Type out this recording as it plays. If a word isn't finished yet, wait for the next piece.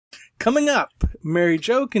Coming up, Mary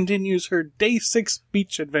Jo continues her Day 6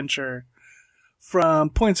 beach adventure. From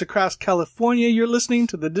points across California, you're listening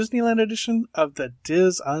to the Disneyland edition of the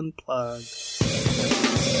Diz Unplugged.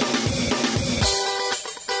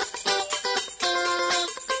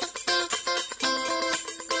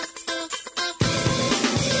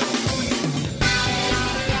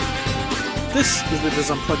 This is the Diz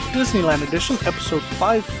Unplugged Disneyland edition, episode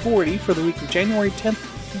 540 for the week of January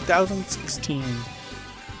 10th, 2016.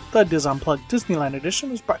 The Diz Unplugged Disneyland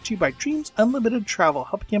edition is brought to you by Dreams Unlimited Travel,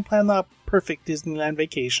 helping you plan the perfect Disneyland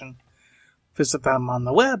vacation. Visit them on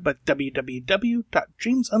the web at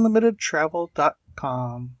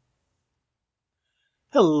www.dreamsunlimitedtravel.com.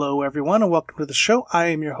 Hello everyone and welcome to the show. I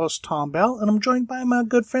am your host Tom Bell and I'm joined by my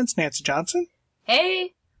good friends Nancy Johnson.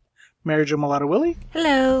 Hey! Mary Jo Mulatto-Willie.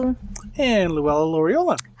 Hello. And Luella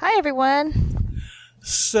Loriola. Hi everyone.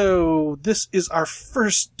 So, this is our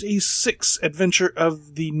first Day 6 adventure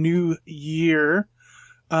of the new year.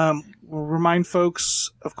 We'll remind folks,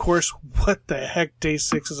 of course, what the heck Day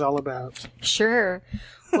 6 is all about. Sure.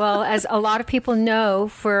 Well, as a lot of people know,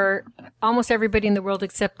 for almost everybody in the world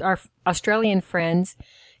except our Australian friends,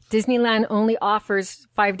 Disneyland only offers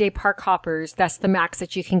 5-day park hoppers. That's the max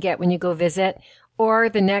that you can get when you go visit. Or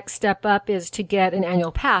the next step up is to get an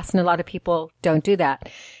annual pass, and a lot of people don't do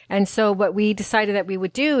that. And so what we decided that we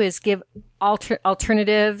would do is give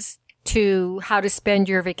alternatives to how to spend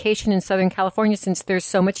your vacation in Southern California since there's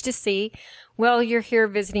so much to see. Well, you're here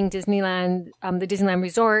visiting Disneyland, the Disneyland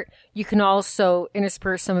Resort. You can also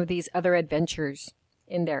intersperse some of these other adventures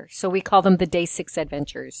in there. So we call them the Day 6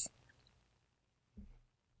 adventures.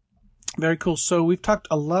 Very cool. So we've talked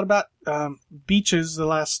a lot about beaches the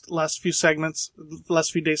last few segments, the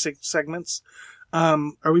last few Day 6 segments.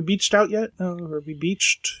 Are we beached out yet? Are we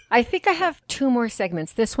beached? I think I have 2 more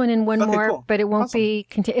segments. This one and one more, cool. but it won't Awesome. be.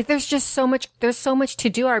 There's just so much. There's so much to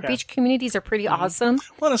do. Our beach communities are pretty awesome.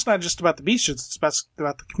 Well, it's not just about the beaches; it's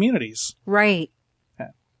about the communities. Right. Yeah.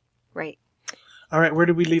 Right. All right, where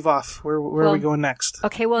did we leave off? Where are we going next?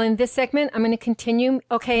 Okay, well, in this segment, I'm going to continue.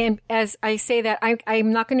 Okay, and as I say that,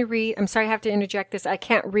 I'm not going to read. I'm sorry, I have to interject this. I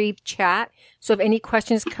can't read chat. So if any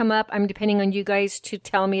questions come up, I'm depending on you guys to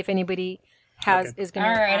tell me if anybody is going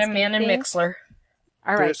to. All right, I'm man and anything. Mixler.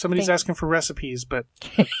 All right. Somebody's asking for recipes, but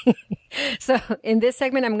So in this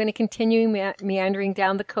segment, I'm going to continue meandering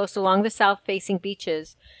down the coast along the south-facing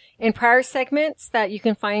beaches. In prior segments that you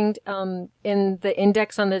can find in the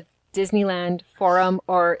index on the Disneyland forum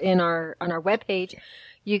or on our webpage,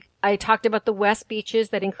 I talked about the west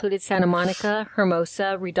beaches that included Santa Monica,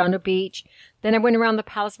 Hermosa, Redondo Beach. Then I went around the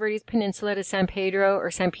Palos Verdes Peninsula to San Pedro,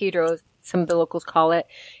 some of the locals call it.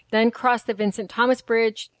 Then crossed the Vincent Thomas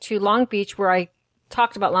Bridge to Long Beach, where I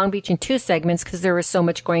talked about Long Beach in 2 segments because there was so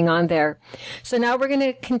much going on there. So now we're going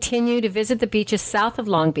to continue to visit the beaches south of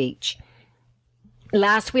Long Beach.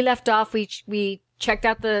 Last we left off, we checked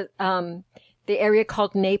out the area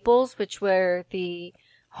called Naples, which were the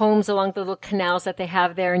homes along the little canals that they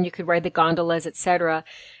have there, and you could ride the gondolas, etc.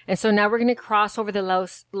 And so now we're going to cross over the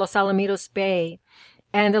Los Alamitos Bay.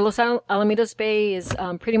 And the Los Alamitos Bay is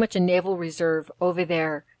pretty much a naval reserve over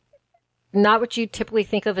there. Not what you typically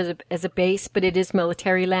think of as a base, but it is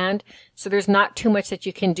military land. So there's not too much that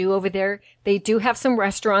you can do over there. They do have some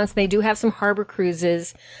restaurants. They do have some harbor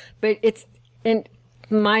cruises, but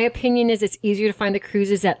my opinion is it's easier to find the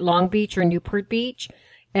cruises at Long Beach or Newport Beach.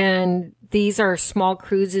 And these are small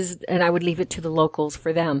cruises, and I would leave it to the locals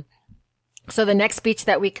for them. So the next beach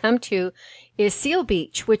that we come to is Seal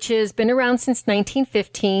Beach, which has been around since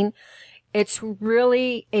 1915. It's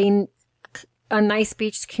really a nice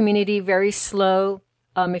beach community, very slow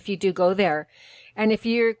if you do go there. And if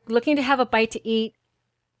you're looking to have a bite to eat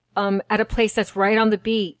at a place that's right on the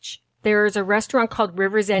beach, there's a restaurant called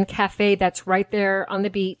River's End Cafe that's right there on the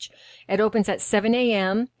beach. It opens at 7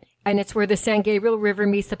 a.m., and it's where the San Gabriel River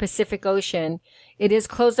meets the Pacific Ocean. It is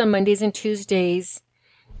closed on Mondays and Tuesdays,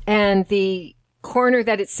 and the corner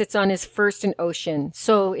that it sits on is First and Ocean.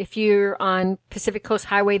 So if you're on Pacific Coast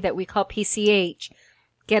Highway that we call PCH,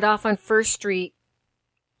 get off on First Street,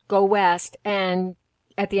 go west, and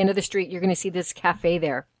at the end of the street, you're going to see this cafe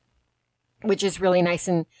there, which is really nice,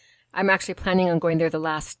 and I'm actually planning on going there the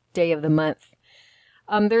last day of the month.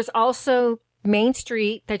 There's also Main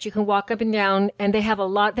Street that you can walk up and down, and they have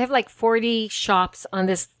like 40 shops on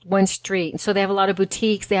this one street. So they have a lot of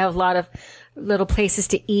boutiques. They have a lot of little places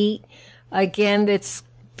to eat. Again, it's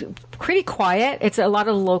pretty quiet. It's a lot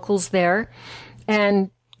of locals there and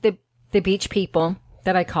the beach people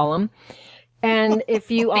that I call them. And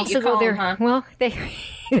if you also go there, huh? well,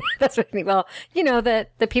 that's what I think. Well,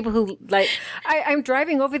 the people who I'm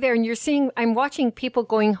driving over there and I'm watching people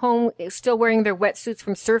going home still wearing their wetsuits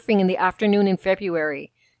from surfing in the afternoon in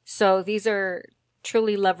February. So these are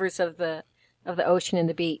truly lovers of the ocean and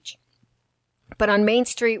the beach. But on Main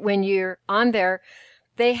Street, when you're on there,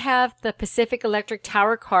 they have the Pacific Electric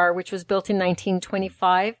Tower car, which was built in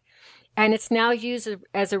 1925. And it's now used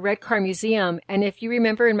as a red car museum. And if you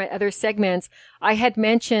remember in my other segments, I had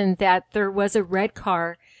mentioned that there was a red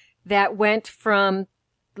car that went from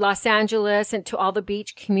Los Angeles and to all the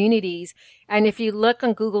beach communities. And if you look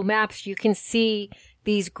on Google Maps, you can see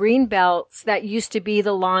these green belts that used to be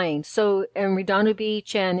the line. So in Redondo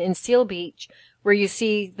Beach and in Seal Beach, where you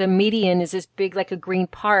see the median is this big, like a green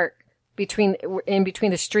park in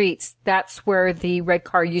between the streets. That's where the red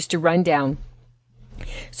car used to run down.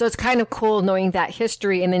 So it's kind of cool knowing that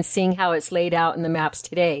history and then seeing how it's laid out in the maps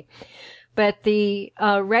today. But the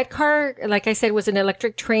red car, like I said, was an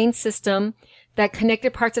electric train system that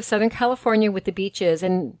connected parts of Southern California with the beaches.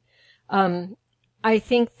 And I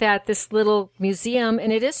think that this little museum,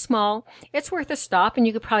 and it is small, it's worth a stop, and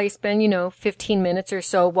you could probably spend, 15 minutes or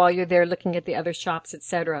so while you're there looking at the other shops,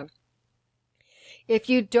 etc. If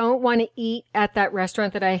you don't want to eat at that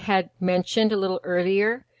restaurant that I had mentioned a little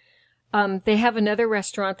earlier, they have another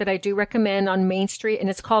restaurant that I do recommend on Main Street, and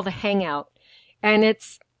it's called The Hangout. And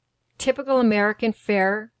it's typical American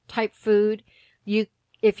fare type food.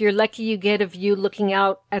 If you're lucky, you get a view looking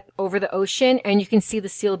out over the ocean, and you can see the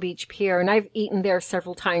Seal Beach Pier. And I've eaten there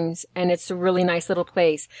several times, and it's a really nice little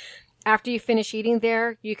place. After you finish eating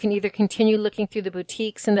there, you can either continue looking through the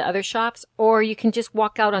boutiques and the other shops, or you can just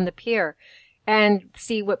walk out on the pier and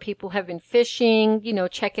see what people have been fishing,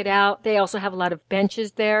 check it out. They also have a lot of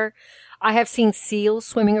benches there. I have seen seals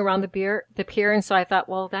swimming around the pier, and so I thought,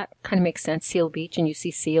 well, that kind of makes sense, Seal Beach, and you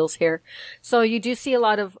see seals here. So you do see a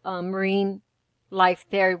lot of marine life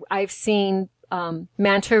there. I've seen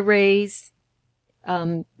manta rays,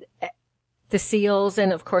 the seals,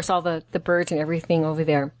 and of course all the birds and everything over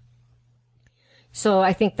there. So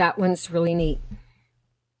I think that one's really neat.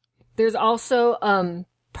 There's also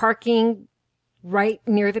parking right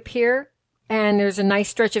near the pier, and there's a nice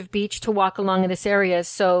stretch of beach to walk along in this area.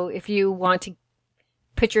 So if you want to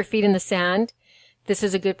put your feet in the sand, this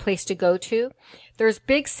is a good place to go to. There's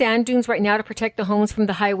big sand dunes right now to protect the homes from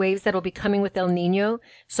the high waves that will be coming with El Nino.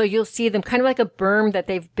 So you'll see them kind of like a berm that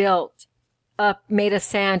they've built up, made of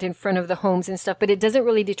sand in front of the homes and stuff, but it doesn't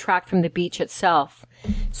really detract from the beach itself.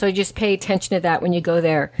 So just pay attention to that when you go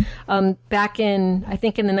there. Back I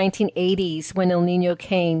think in the 1980s when El Nino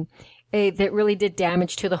came, that really did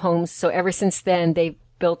damage to the homes. So ever since then, they've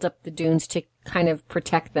built up the dunes to kind of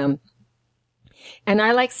protect them. And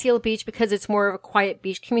I like Seal Beach because it's more of a quiet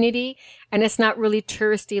beach community, and it's not really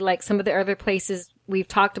touristy like some of the other places we've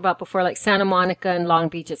talked about before, like Santa Monica and Long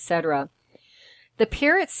Beach, etc. The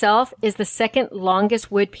pier itself is the second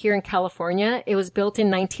longest wood pier in California. It was built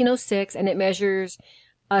in 1906, and it measures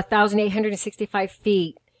 1,865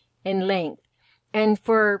 feet in length. And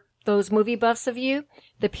for those movie buffs of you,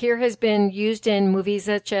 the pier has been used in movies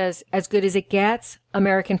such as Good as It Gets,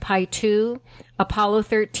 American Pie 2, Apollo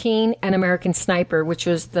 13, and American Sniper, which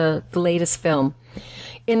was the latest film.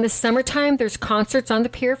 In the summertime, there's concerts on the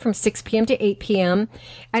pier from 6 p.m. to 8 p.m.,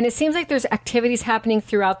 and it seems like there's activities happening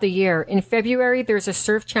throughout the year. In February, there's a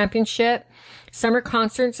surf championship, summer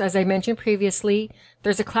concerts, as I mentioned previously.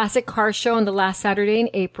 There's a classic car show on the last Saturday in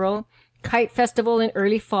April, kite festival in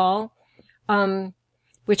early fall,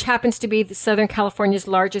 which happens to be Southern California's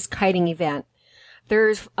largest kiting event.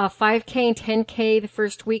 There's a 5K and 10K the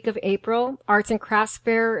first week of April, arts and crafts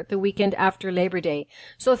fair the weekend after Labor Day.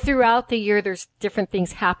 So throughout the year, there's different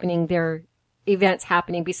things happening. There are events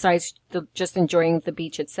happening besides just enjoying the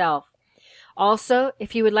beach itself. Also,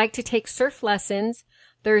 if you would like to take surf lessons,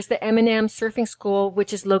 there's the M&M Surfing School,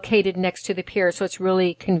 which is located next to the pier, so it's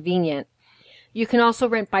really convenient. You can also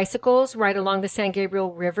rent bicycles right along the San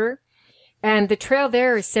Gabriel River. And the trail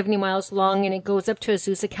there is 70 miles long, and it goes up to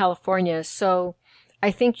Azusa, California. So I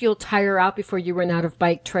think you'll tire out before you run out of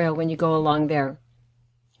bike trail when you go along there.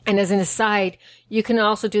 And as an aside, you can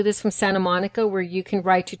also do this from Santa Monica, where you can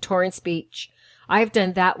ride to Torrance Beach. I've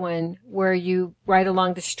done that one where you ride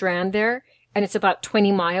along the strand there, and it's about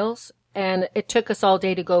 20 miles. And it took us all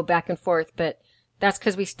day to go back and forth, but that's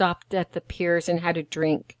because we stopped at the piers and had a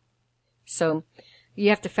drink. So you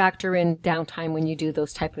have to factor in downtime when you do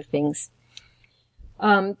those type of things.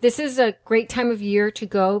 This is a great time of year to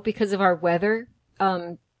go because of our weather.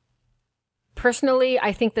 Personally,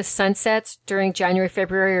 I think the sunsets during January,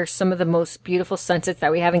 February are some of the most beautiful sunsets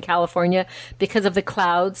that we have in California because of the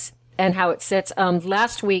clouds and how it sits.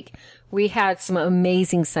 Last week we had some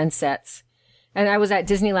amazing sunsets, and I was at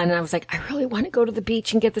Disneyland and I was like, I really want to go to the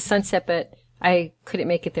beach and get the sunset, but I couldn't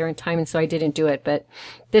make it there in time, and so I didn't do it. But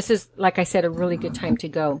this is, like I said, a really good time to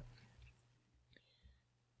go.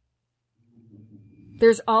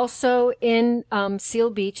 There's also in Seal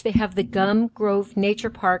Beach, they have the Gum Grove Nature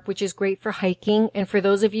Park, which is great for hiking. And for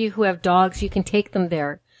those of you who have dogs, you can take them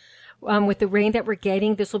there. With the rain that we're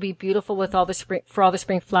getting, this will be beautiful with all the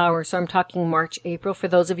spring flowers. So I'm talking March, April for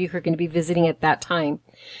those of you who are going to be visiting at that time.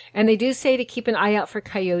 And they do say to keep an eye out for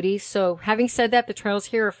coyotes. So having said that, the trails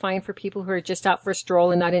here are fine for people who are just out for a stroll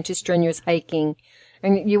and not into strenuous hiking.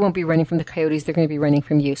 And you won't be running from the coyotes. They're going to be running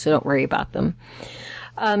from you. So don't worry about them.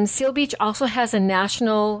 Seal Beach also has a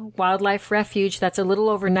national wildlife refuge that's a little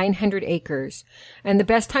over 900 acres. And the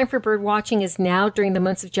best time for bird watching is now during the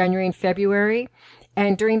months of January and February.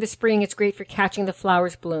 And during the spring, it's great for catching the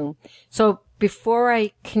flowers bloom. So before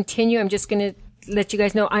I continue, I'm just going to let you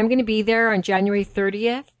guys know I'm going to be there on January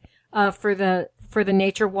 30th, for the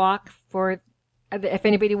nature walk if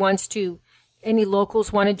anybody wants to, any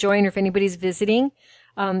locals want to join or if anybody's visiting,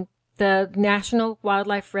 the National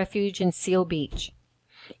Wildlife Refuge in Seal Beach.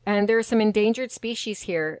 And there are some endangered species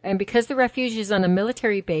here. And because the refuge is on a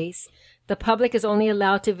military base, the public is only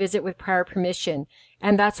allowed to visit with prior permission.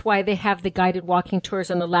 And that's why they have the guided walking tours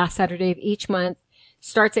on the last Saturday of each month.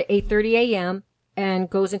 Starts at 8:30 a.m. and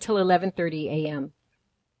goes until 11:30 a.m.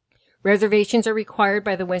 Reservations are required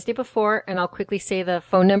by the Wednesday before, and I'll quickly say the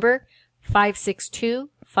phone number,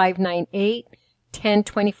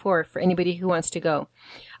 562-598-1024 for anybody who wants to go.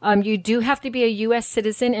 You do have to be a U.S.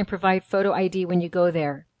 citizen and provide photo ID when you go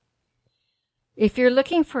there. If you're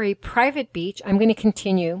looking for a private beach, I'm going to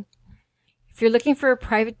continue. If you're looking for a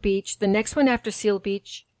private beach, the next one after Seal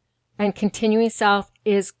Beach and continuing south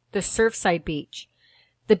is the Surfside Beach.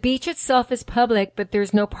 The beach itself is public, but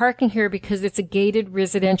there's no parking here because it's a gated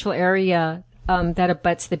residential area that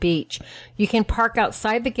abuts the beach. You can park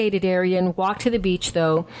outside the gated area and walk to the beach,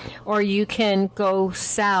 though, or you can go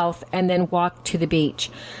south and then walk to the beach.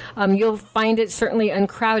 You'll find it certainly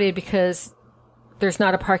uncrowded because there's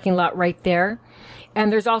not a parking lot right there. And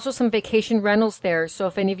there's also some vacation rentals there. So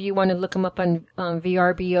if any of you want to look them up on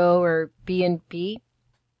VRBO or B&B.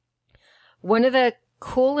 One of the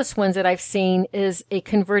coolest ones that I've seen is a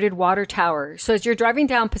converted water tower. So as you're driving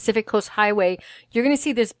down Pacific Coast Highway, you're going to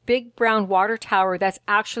see this big brown water tower that's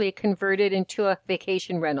actually converted into a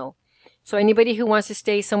vacation rental. So anybody who wants to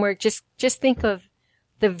stay somewhere, just think of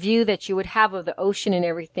the view that you would have of the ocean and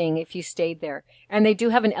everything if you stayed there. And they do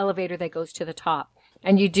have an elevator that goes to the top,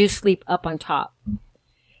 and you do sleep up on top.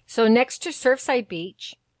 So next to Surfside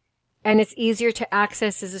Beach, and it's easier to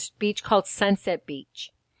access, is a beach called Sunset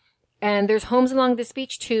Beach. And there's homes along this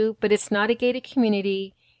beach too, but it's not a gated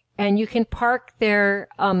community. And you can park there,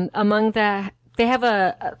 they have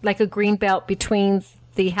a green belt between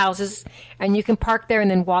the houses, and you can park there and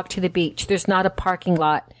then walk to the beach. There's not a parking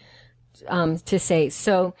lot, to say.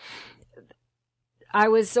 So I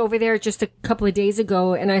was over there just a couple of days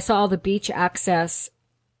ago and I saw all the beach access.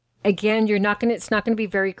 Again, it's not going to be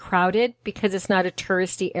very crowded because it's not a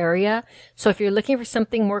touristy area. So if you're looking for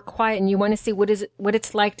something more quiet and you want to see what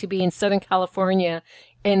it's like to be in Southern California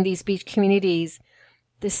in these beach communities,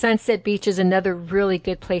 the Sunset Beach is another really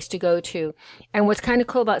good place to go to. And what's kind of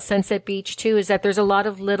cool about Sunset Beach too is that there's a lot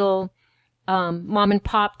of little, mom and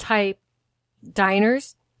pop type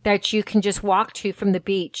diners that you can just walk to from the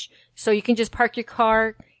beach. So you can just park your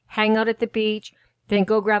car, hang out at the beach, then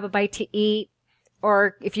go grab a bite to eat.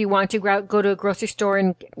 Or if you want to go to a grocery store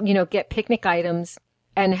and, get picnic items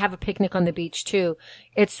and have a picnic on the beach too.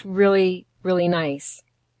 It's really, really nice.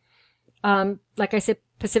 Like I said,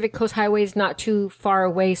 Pacific Coast Highway is not too far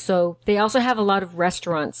away. So they also have a lot of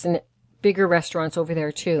restaurants and bigger restaurants over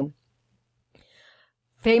there too.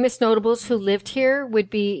 Famous notables who lived here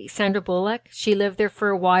would be Sandra Bullock. She lived there for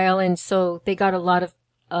a while, and so they got a lot of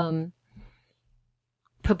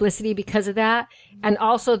publicity because of that. And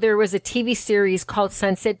also there was a TV series called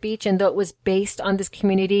Sunset Beach, and though it was based on this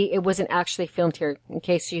community, it wasn't actually filmed here, in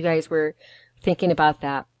case you guys were thinking about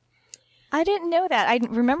that. I didn't know that. I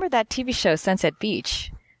remember that TV show, Sunset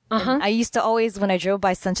Beach. Uh-huh. I used to always, when I drove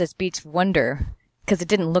by Sunset Beach, wonder, because it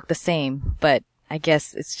didn't look the same, but I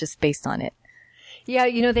guess it's just based on it. Yeah,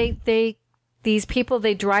 these people,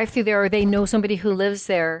 they drive through there, or they know somebody who lives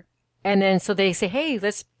there. And then so they say, hey,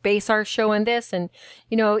 let's base our show on this. And,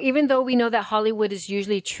 even though we know that Hollywood is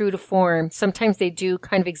usually true to form, sometimes they do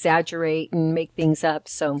kind of exaggerate and make things up.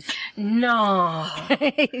 So no,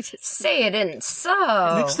 say it isn't so.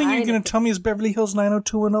 The next thing you're going to tell me is Beverly Hills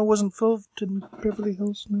 90210 wasn't filmed in Beverly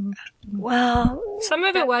Hills 90210. Well, some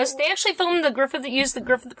of it was. They actually filmed used the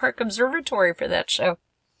Griffith Park Observatory for that show.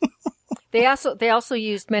 They also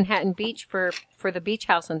used Manhattan Beach for the beach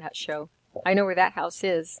house on that show. I know where that house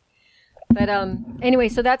is. But anyway,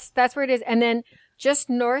 so that's where it is. And then just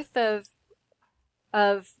north of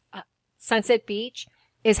Sunset Beach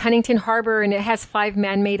is Huntington Harbor, and it has 5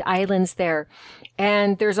 man-made islands there.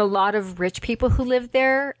 And there's a lot of rich people who live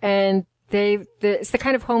there, and it's the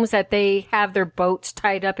kind of homes that they have their boats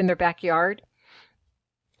tied up in their backyard.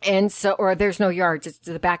 And so, or there's no yards, it's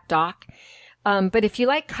the back dock. But if you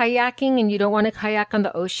like kayaking and you don't want to kayak on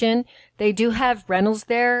the ocean, they do have rentals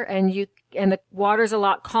there, and the water's a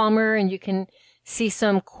lot calmer, and you can see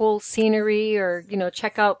some cool scenery or,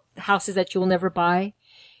 check out houses that you'll never buy.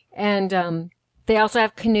 And, they also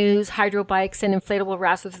have canoes, hydro bikes, and inflatable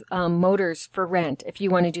rafts with, motors for rent if you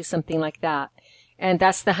want to do something like that. And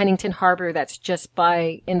that's the Huntington Harbor that's just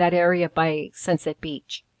in that area by Sunset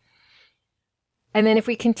Beach. And then if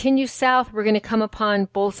we continue south, we're going to come upon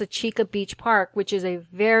Bolsa Chica Beach Park, which is a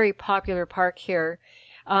very popular park here.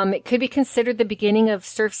 It could be considered the beginning of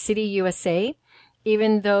Surf City, USA,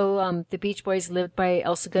 even though the Beach Boys lived by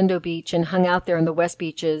El Segundo Beach and hung out there on the West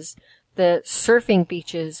Beaches. The surfing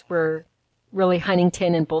beaches were really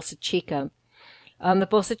Huntington and Bolsa Chica. The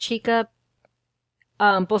Bolsa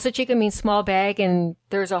Chica means small bag, and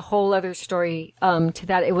there's a whole other story to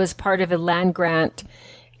that. It was part of a land grant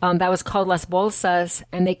that was called Las Bolsas,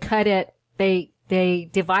 and they cut it, they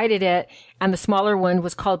divided it, and the smaller one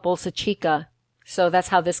was called Bolsa Chica. So that's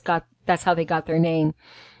how they got their name.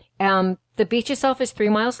 The beach itself is 3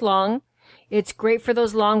 miles long. It's great for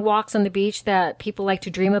those long walks on the beach that people like to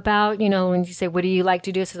dream about. When you say, what do you like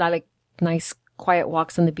to do? It says, I like nice, quiet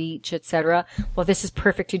walks on the beach, etc. Well, this is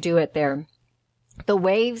perfect to do it there. The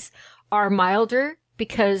waves are milder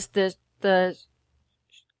because the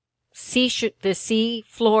sea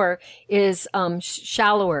floor is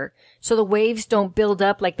shallower, so the waves don't build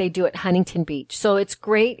up like they do at Huntington Beach. So it's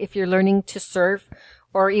great if you're learning to surf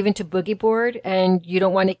or even to boogie board and you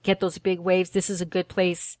don't want to get those big waves. This is a good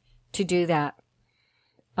place to do that.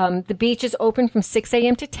 The beach is open from 6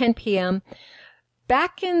 a.m. to 10 p.m.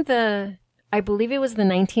 Back in I believe it was the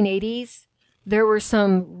 1980s, there were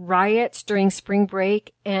some riots during spring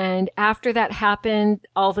break, and after that happened,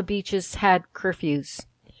 all the beaches had curfews.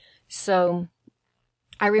 So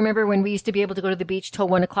I remember when we used to be able to go to the beach till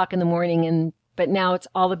 1 o'clock in the morning, but now it's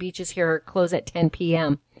all the beaches here are closed at 10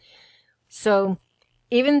 p.m. So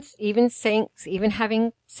even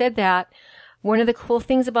having said that, one of the cool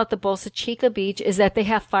things about the Bolsa Chica Beach is that they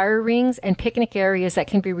have fire rings and picnic areas that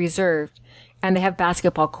can be reserved, and they have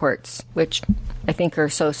basketball courts, which I think are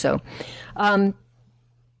so-so. I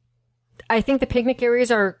think the picnic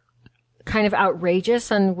areas are kind of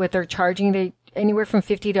outrageous on what they're charging. Anywhere from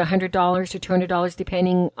 $50 to $100 to $200,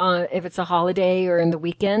 depending on if it's a holiday or in the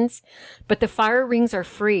weekends. But the fire rings are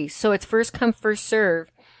free, so it's first come, first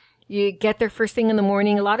serve. You get there first thing in the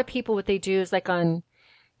morning. A lot of people, what they do is like on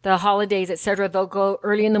the holidays, etc., they'll go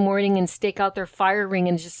early in the morning and stake out their fire ring,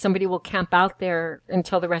 and just somebody will camp out there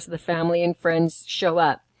until the rest of the family and friends show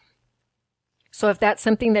up. So if that's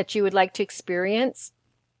something that you would like to experience,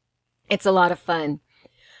 it's a lot of fun.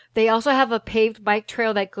 They also have a paved bike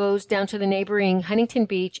trail that goes down to the neighboring Huntington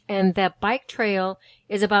Beach, and that bike trail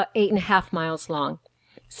is about 8.5 miles long.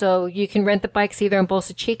 So you can rent the bikes either on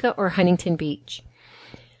Bolsa Chica or Huntington Beach.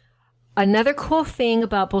 Another cool thing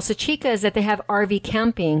about Bolsa Chica is that they have RV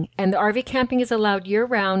camping, and the RV camping is allowed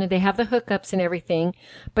year-round, and they have the hookups and everything,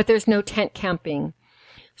 but there's no tent camping.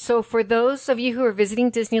 So for those of you who are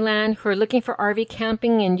visiting Disneyland, who are looking for RV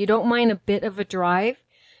camping and you don't mind a bit of a drive,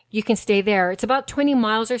 you can stay there. It's about 20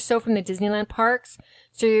 miles or so from the Disneyland parks,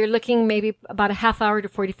 so you're looking maybe about a half hour to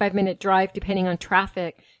 45-minute drive, depending on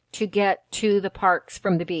traffic, to get to the parks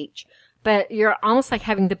from the beach. But you're almost like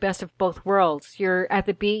having the best of both worlds. You're at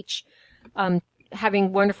the beach,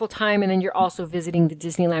 having wonderful time, and then you're also visiting the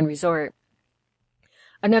Disneyland Resort.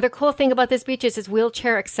 Another cool thing about this beach is it's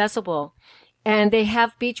wheelchair accessible, and they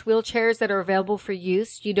have beach wheelchairs that are available for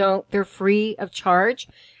use. They're free of charge,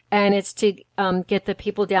 and it's to get the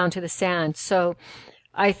people down to the sand. So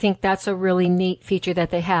I think that's a really neat feature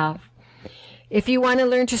that they have. If you want to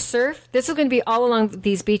learn to surf, this is going to be all along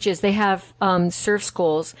these beaches. They have surf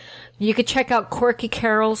schools. You could check out Corky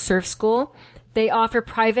Carroll's Surf School. They offer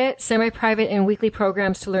private, semi-private, and weekly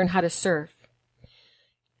programs to learn how to surf.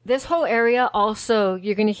 This whole area also,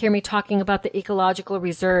 you're going to hear me talking about the ecological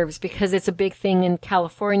reserves because it's a big thing in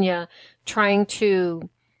California, trying to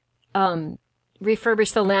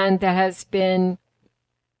refurbish the land that has been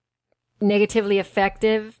negatively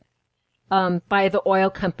affected by the oil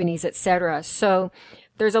companies, etc. So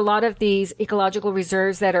there's a lot of these ecological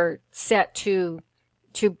reserves that are set to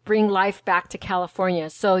bring life back to California.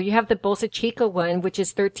 So you have the Bolsa Chica one, which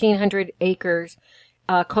is 1,300 acres,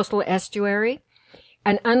 coastal estuary.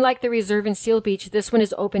 And unlike the reserve in Seal Beach, this one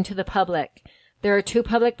is open to the public. There are 2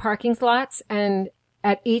 public parking lots, and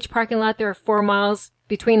at each parking lot, there are 4 miles.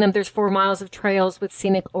 Between them, there's 4 miles of trails with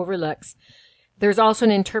scenic overlooks. There's also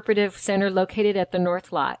an interpretive center located at the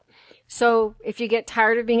north lot. So if you get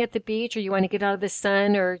tired of being at the beach, or you want to get out of the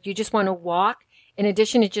sun, or you just want to walk, in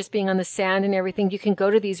addition to just being on the sand and everything, you can go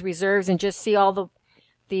to these reserves and just see all the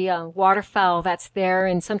waterfowl that's there.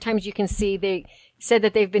 And sometimes you can see, they said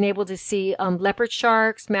that they've been able to see leopard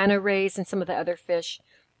sharks, manta rays, and some of the other fish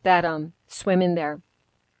that swim in there.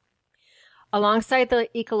 Alongside the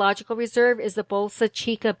ecological reserve is the Bolsa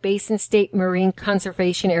Chica Basin State Marine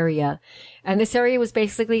Conservation Area. And this area was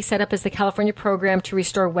basically set up as the California program to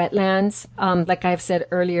restore wetlands, like I've said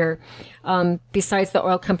earlier, besides the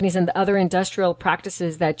oil companies and the other industrial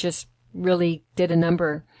practices that just really did a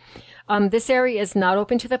number. This area is not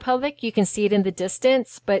open to the public. You can see it in the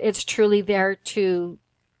distance, but it's truly there to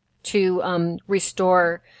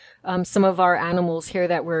restore some of our animals here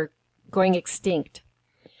that were going extinct.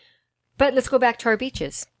 But let's go back to our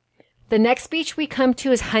beaches. The next beach we come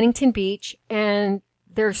to is Huntington Beach, and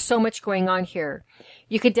there's so much going on here.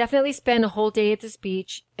 You could definitely spend a whole day at this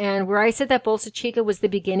beach, and where I said that Bolsa Chica was the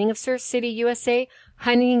beginning of Surf City, USA,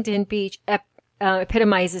 Huntington Beach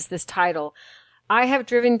epitomizes this title. I have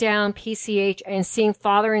driven down PCH and seen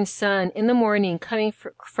father and son in the morning coming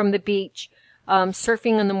from the beach,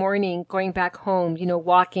 surfing in the morning, going back home,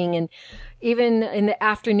 walking. And even in the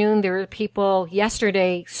afternoon, there were people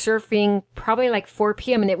yesterday surfing probably like 4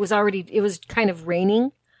 p.m. and it was kind of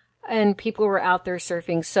raining and people were out there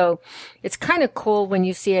surfing. So it's kind of cool when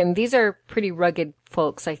you see them. These are pretty rugged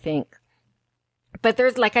folks, I think. But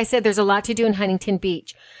like I said, there's a lot to do in Huntington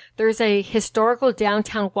Beach. There's a historical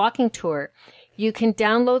downtown walking tour. You can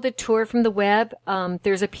download the tour from the web.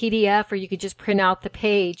 There's a PDF, or you could just print out the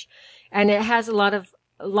page, and it has a lot of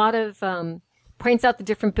points out the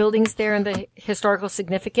different buildings there and the historical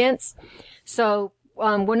significance. So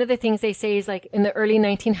one of the things they say is, like, in the early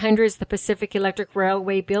 1900s, the Pacific Electric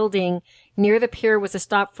Railway building near the pier was a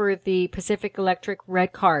stop for the Pacific Electric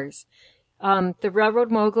red cars. The railroad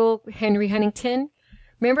mogul Henry Huntington.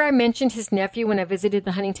 Remember I mentioned his nephew when I visited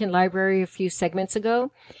the Huntington Library a few segments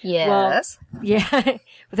ago? Yes. Well, yeah,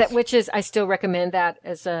 I still recommend that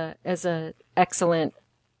as a excellent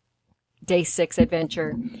day 6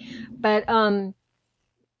 adventure. But,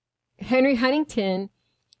 Henry Huntington,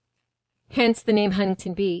 hence the name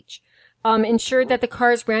Huntington Beach, ensured that the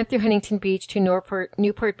cars ran through Huntington Beach to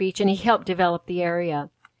Newport Beach, and he helped develop the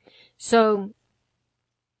area. So,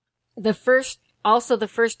 the first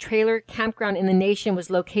trailer campground in the nation was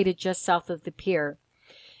located just south of the pier.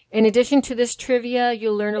 In addition to this trivia,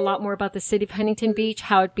 you'll learn a lot more about the city of Huntington Beach,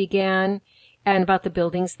 how it began, and about the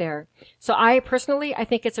buildings there. So I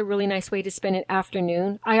think it's a really nice way to spend an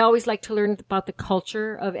afternoon. I always like to learn about the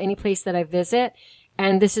culture of any place that I visit,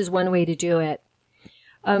 and this is one way to do it.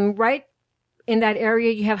 Right in that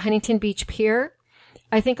area, you have Huntington Beach Pier.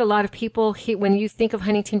 I think a lot of people, when you think of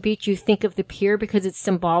Huntington Beach, you think of the pier because it's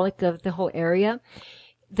symbolic of the whole area.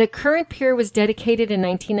 The current pier was dedicated in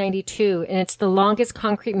 1992, and it's the longest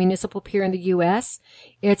concrete municipal pier in the U.S.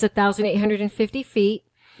 It's 1,850 feet.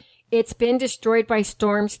 It's been destroyed by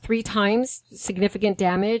storms 3 times, significant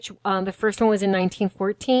damage. The first one was in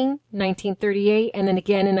 1914, 1938, and then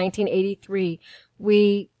again in 1983.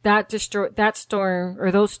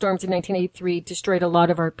 Those storms in 1983 destroyed a lot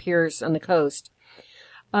of our piers on the coast.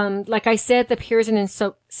 Like I said, the pier is an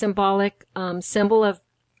symbolic symbol of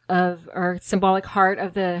or symbolic heart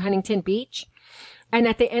of the Huntington Beach. And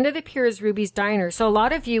at the end of the pier is Ruby's Diner. So a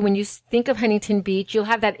lot of you, when you think of Huntington Beach, you'll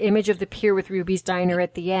have that image of the pier with Ruby's Diner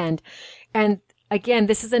at the end. And again,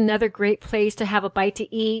 this is another great place to have a bite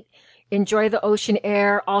to eat, enjoy the ocean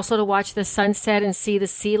air, also to watch the sunset and see the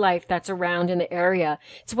sea life that's around in the area.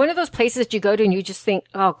 It's one of those places that you go to and you just think,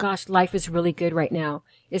 oh gosh, life is really good right now.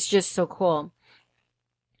 It's just so cool.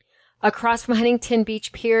 Across from Huntington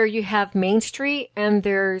Beach Pier, you have Main Street, and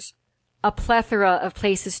there's a plethora of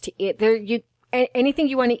places to eat. Anything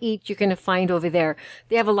you want to eat, you're going to find over there.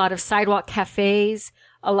 They have a lot of sidewalk cafes,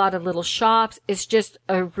 a lot of little shops. It's just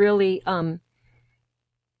a really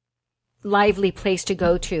lively place to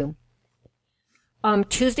go to.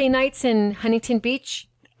 Tuesday nights in Huntington Beach,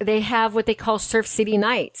 they have what they call Surf City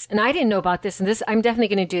Nights. And I didn't know about this, and I'm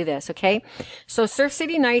definitely going to do this, okay? So Surf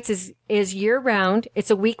City Nights is year round.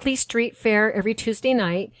 It's a weekly street fair every Tuesday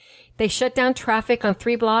night. They shut down traffic on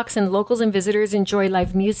 3 blocks, and locals and visitors enjoy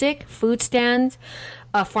live music, food stands,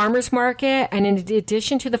 a farmer's market, and in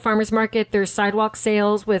addition to the farmer's market, there's sidewalk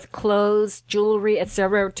sales with clothes, jewelry,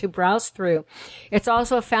 etc. to browse through. It's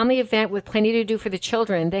also a family event with plenty to do for the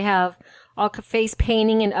children. They have all face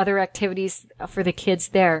painting and other activities for the kids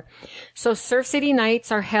there. So Surf City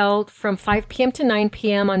Nights are held from 5 p.m. to 9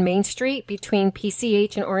 p.m. on Main Street between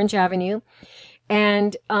PCH and Orange Avenue.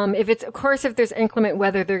 And if there's inclement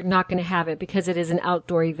weather, they're not going to have it because it is an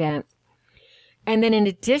outdoor event. And then in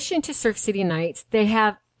addition to Surf City Nights, they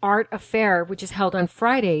have Art Affair, which is held on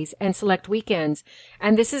Fridays and select weekends.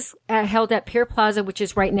 And this is held at Pier Plaza, which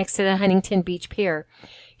is right next to the Huntington Beach Pier.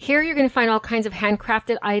 Here you're going to find all kinds of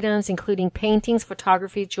handcrafted items, including paintings,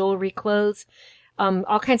 photography, jewelry, clothes,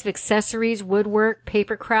 all kinds of accessories, woodwork,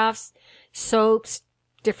 paper crafts, soaps,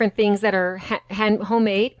 different things that are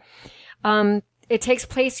homemade. It takes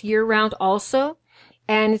place year round also,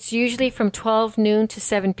 and it's usually from 12 noon to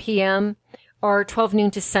 7 p.m. or 12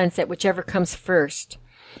 noon to sunset, whichever comes first.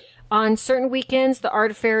 On certain weekends, the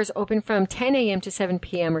art fair is open from 10 a.m. to 7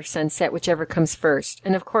 p.m. or sunset, whichever comes first.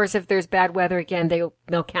 And of course, if there's bad weather again,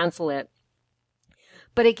 they'll cancel it.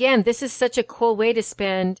 But again, this is such a cool way to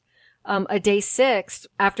spend a day 6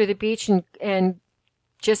 after the beach and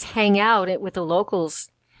just hang out with the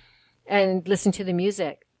locals and listen to the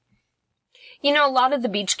music. You know, a lot of the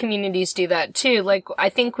beach communities do that too. Like, I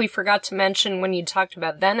think we forgot to mention when you talked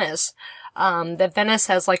about Venice, that Venice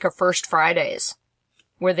has like a First Fridays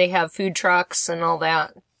where they have food trucks and all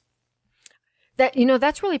that.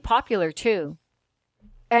 That's really popular too.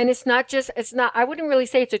 And I wouldn't really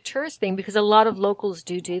say it's a tourist thing because a lot of locals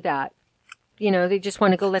do that. They just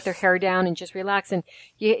want to go let their hair down and just relax. And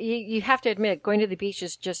you have to admit, going to the beach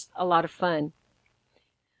is just a lot of fun.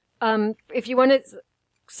 If you wanted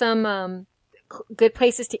some, good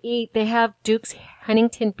places to eat, they have Duke's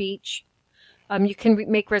Huntington Beach. You can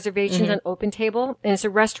make reservations on Open Table, and it's a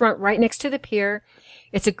restaurant right next to the pier.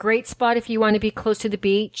 It's a great spot if you want to be close to the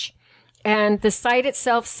beach. And the site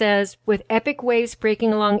itself says, with epic waves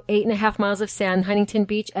breaking along 8.5 miles of sand, Huntington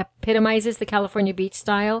Beach epitomizes the California beach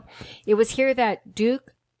style. It was here that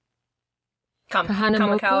Duke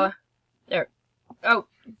Kamakawa. There. Oh,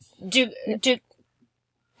 Duke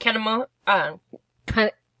Kanamo.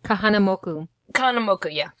 Kahanamoku.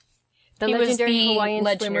 Kahanamoku, yeah. He was the Hawaiian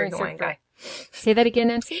Hawaiian guy. Say that again,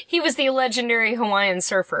 Nancy? He was the legendary Hawaiian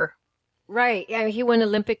surfer. Right. Yeah, he won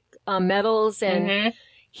Olympic medals, and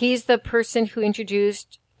he's the person who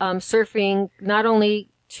introduced surfing not only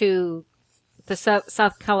to the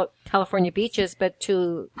South California beaches, but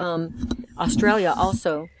to Australia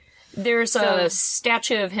also. There's a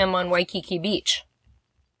statue of him on Waikiki Beach.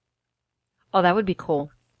 Oh, that would be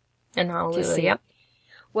cool. In Honolulu, yep.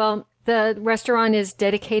 Well, the restaurant is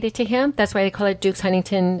dedicated to him. That's why they call it Duke's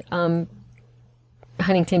Huntington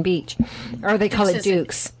Beach. Or they call it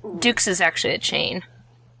Duke's. Duke's is actually a chain.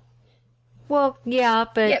 Well, yeah,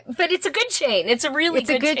 but it's a good chain. It's a really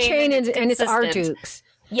good chain. It's a good chain, and it's our Duke's.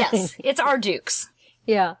 Yes, it's our Duke's.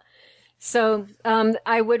 Yeah. So,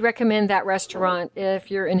 I would recommend that restaurant if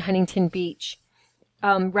you're in Huntington Beach.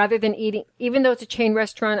 Rather than eating, even though it's a chain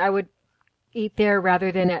restaurant, I would eat there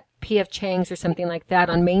rather than at P.F. Chang's or something like that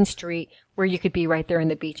on Main Street, where you could be right there on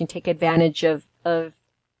the beach and take advantage of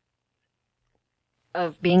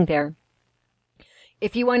being there.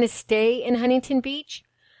 If you want to stay in Huntington Beach,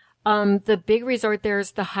 the big resort there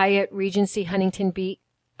is the Hyatt Regency Huntington Beach.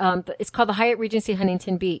 It's called the Hyatt Regency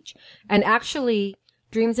Huntington Beach. And actually,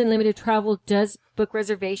 Dreams Unlimited Travel does book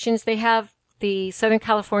reservations. They have the Southern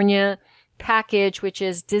California package, which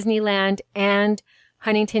is Disneyland and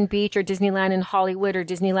Huntington Beach, or Disneyland in Hollywood, or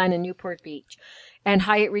Disneyland in Newport Beach. And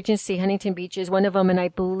Hyatt Regency Huntington Beach is one of them. And I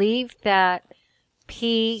believe that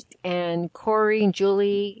Pete and Corey and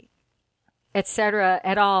Julie, etc.,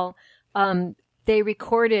 et al.,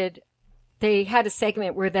 they had a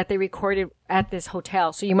segment where that they recorded at this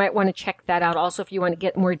hotel. So you might want to check that out also if you want to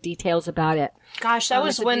get more details about it. Gosh, that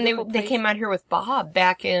was when they came out here with Bob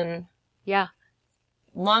back in... Yeah.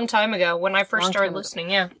 Long time ago when I first started listening,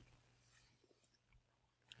 yeah.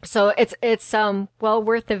 So it's well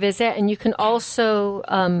worth the visit, and you can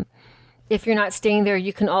also, if you're not staying there,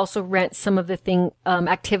 you can also rent some of the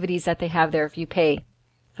activities that they have there if you pay,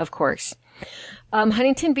 of course.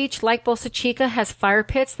 Huntington Beach, like Bolsa Chica, has fire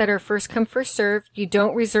pits that are first come, first served. You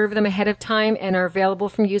don't reserve them ahead of time and are available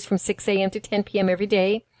from use from 6 a.m. to 10 p.m. every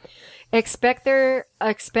day. Expect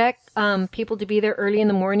people to be there early in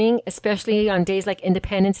the morning, especially on days like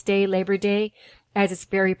Independence Day, Labor Day. as it's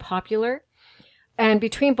very popular. And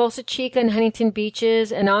between Bolsa Chica and Huntington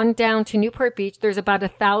beaches and on down to Newport Beach, there's about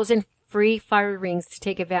 1,000 free fire rings to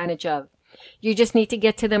take advantage of. You just need to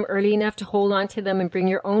get to them early enough to hold on to them and bring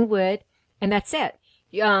your own wood, and that's it.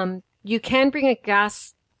 You can bring a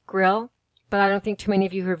gas grill, but I don't think too many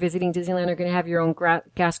of you who are visiting Disneyland are going to have your own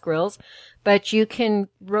gas grills. But you can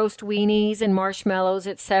roast weenies and marshmallows,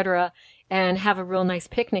 etc., and have a real nice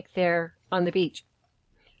picnic there on the beach.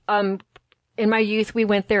 In my youth, we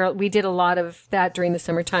went there. We did a lot of that during the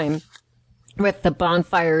summertime with the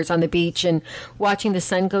bonfires on the beach and watching the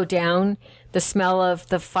sun go down, the smell of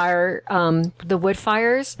the fire, the wood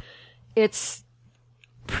fires. It's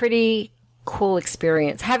pretty cool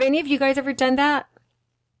experience. Have any of you guys ever done that?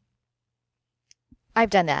 I've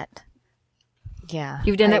done that. Yeah.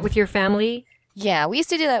 You've done that with your family? Yeah, we used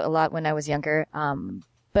to do that a lot when I was younger.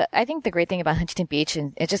 But I think the great thing about Huntington Beach,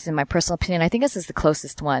 and it's just in my personal opinion, I think this is the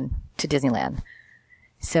closest one to Disneyland.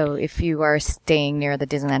 So if you are staying near the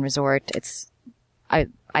Disneyland Resort, I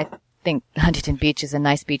think Huntington Beach is a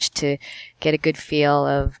nice beach to get a good feel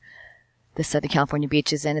of the Southern California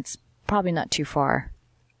beaches, and it's probably not too far.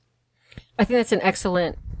 I think that's an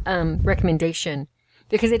excellent recommendation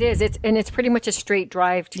because it is. It's pretty much a straight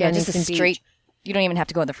drive to Huntington just a straight. Beach. You don't even have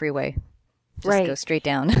to go on the freeway. Just go straight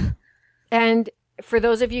down. And for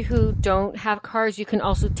those of you who don't have cars, you can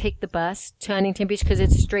also take the bus to Huntington Beach because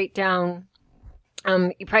it's straight down.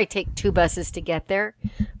 You probably take 2 buses to get there,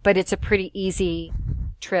 but it's a pretty easy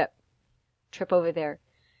trip over there.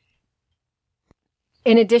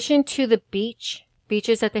 In addition to the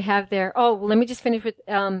beaches that they have there. Oh, well, let me just finish with,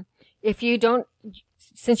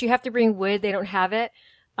 since you have to bring wood, they don't have it.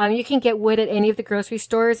 You can get wood at any of the grocery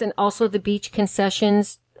stores, and also the beach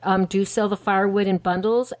concessions do sell the firewood in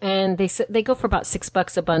bundles, and they go for about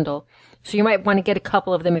 $6 a bundle. So you might want to get a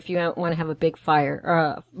couple of them if you want to have a big fire or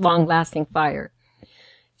a long-lasting fire.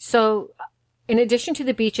 So, in addition to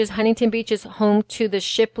the beaches, Huntington Beach is home to the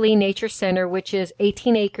Shipley Nature Center, which is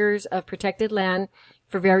 18 acres of protected land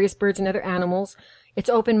for various birds and other animals. It's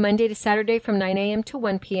open Monday to Saturday from 9 a.m. to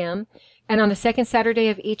 1 p.m. And on the second Saturday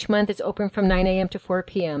of each month, it's open from 9 a.m. to 4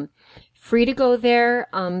 p.m. Free to go there,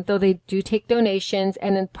 though they do take donations,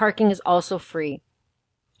 and then parking is also free.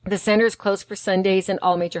 The center is closed for Sundays and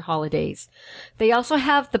all major holidays. They also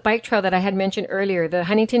have the bike trail that I had mentioned earlier, the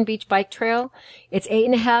Huntington Beach Bike Trail. It's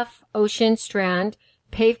 8.5 Ocean Strand,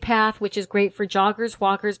 paved path, which is great for joggers,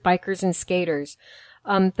 walkers, bikers, and skaters.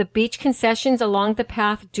 The beach concessions along the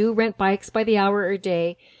path do rent bikes by the hour or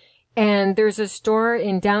day. And there's a store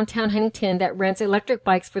in downtown Huntington that rents electric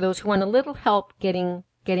bikes for those who want a little help getting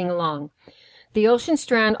along. The Ocean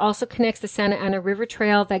Strand also connects the Santa Ana River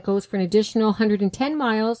Trail that goes for an additional 110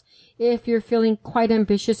 miles if you're feeling quite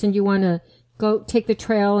ambitious and you want to go take the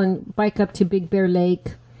trail and bike up to Big Bear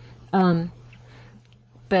Lake.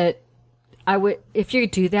 But if you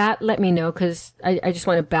do that, let me know because I just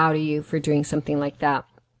want to bow to you for doing something like that.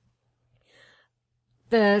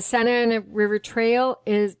 The Santa Ana River Trail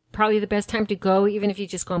is probably the best time to go, even if you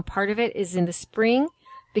just go on part of it, is in the spring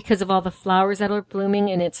because of all the flowers that are blooming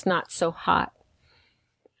and it's not so hot.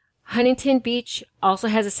 Huntington Beach also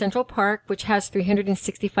has a central park, which has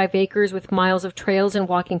 365 acres with miles of trails and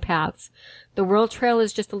walking paths. The World Trail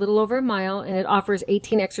is just a little over a mile, and it offers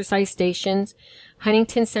 18 exercise stations.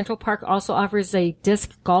 Huntington Central Park also offers a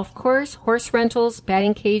disc golf course, horse rentals,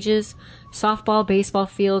 batting cages, softball, baseball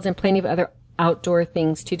fields, and plenty of other outdoor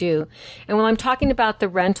things to do. And while I'm talking about the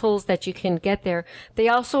rentals that you can get there, they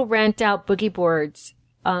also rent out boogie boards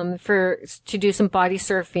to do some body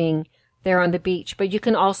surfing there on the beach. But you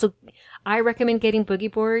can also, I recommend getting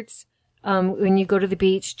boogie boards when you go to the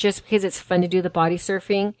beach, just because it's fun to do the body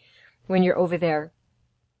surfing when you're over there.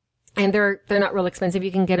 And they're not real expensive.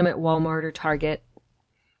 You can get them at Walmart or Target,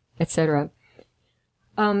 etc.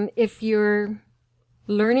 If you're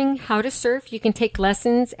learning how to surf, you can take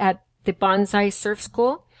lessons at the Bonsai Surf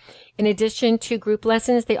School. In addition to group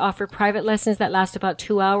lessons, they offer private lessons that last about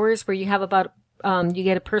 2 hours, where you have you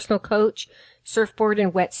get a personal coach, surfboard,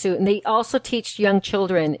 and wetsuit. And they also teach young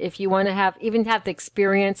children. If you want to have the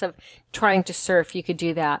experience of trying to surf, you could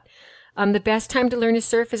do that. The best time to learn to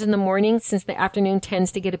surf is in the morning, since the afternoon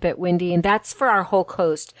tends to get a bit windy, and that's for our whole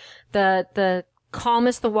coast. The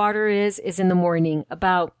calmest the water is in the morning.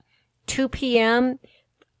 About 2 p.m.,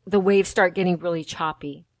 the waves start getting really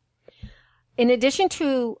choppy. In addition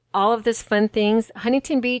to all of this fun things,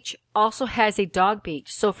 Huntington Beach also has a dog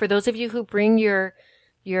beach. So for those of you who bring your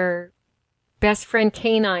best friend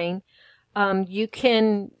canine, you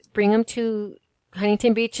can bring them to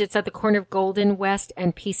Huntington Beach. It's at the corner of Golden West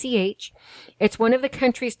and PCH. It's one of the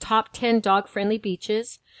country's top 10 dog-friendly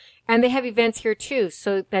beaches. And they have events here too,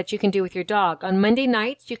 so that you can do with your dog. On Monday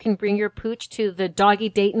nights, you can bring your pooch to the doggy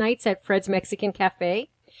date nights at Fred's Mexican Cafe,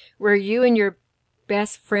 where you and your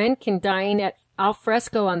best friend can dine at al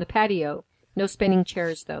fresco on the patio. No spinning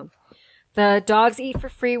chairs, though. The dogs eat for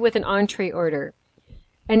free with an entree order.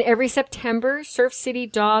 And every September, Surf City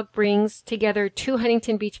Dog brings together 2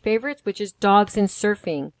 Huntington Beach favorites, which is dogs and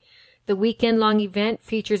surfing. The weekend-long event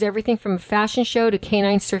features everything from a fashion show to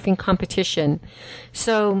canine surfing competition.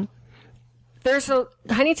 So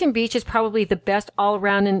Huntington Beach is probably the best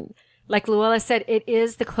all-around, and like Luella said, it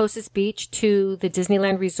is the closest beach to the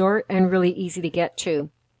Disneyland Resort and really easy to get to.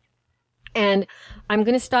 And I'm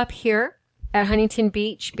going to stop here at Huntington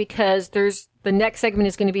Beach because the next segment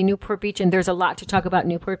is going to be Newport Beach, and there's a lot to talk about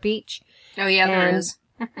Newport Beach. Oh yeah, there is.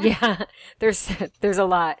 Yeah, there's a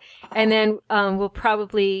lot. And then we'll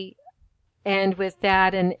probably end with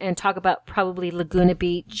that and talk about probably Laguna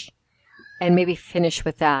Beach and maybe finish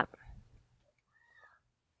with that.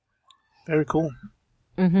 Very cool.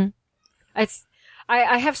 Mm-hmm.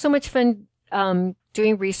 I have so much fun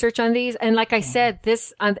doing research on these, and like I said,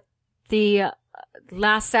 this on the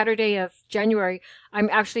last Saturday of January, I'm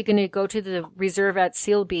actually going to go to the reserve at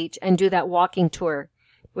Seal Beach and do that walking tour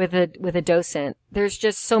with a docent. There's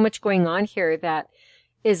just so much going on here that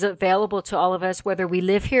is available to all of us, whether we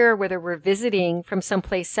live here or whether we're visiting from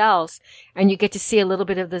someplace else, and you get to see a little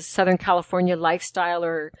bit of the Southern California lifestyle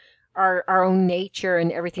or our own nature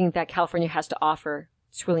and everything that California has to offer.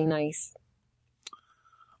 It's really nice.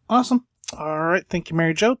 Awesome. All right. Thank you,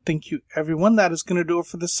 Mary Jo. Thank you, everyone. That is going to do it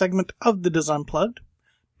for this segment of the Diz Unplugged.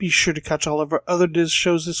 Be sure to catch all of our other Diz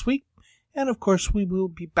shows this week. And, of course, we will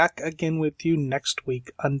be back again with you next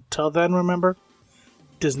week. Until then, remember,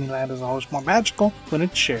 Disneyland is always more magical when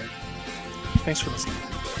it's shared. Thanks for listening.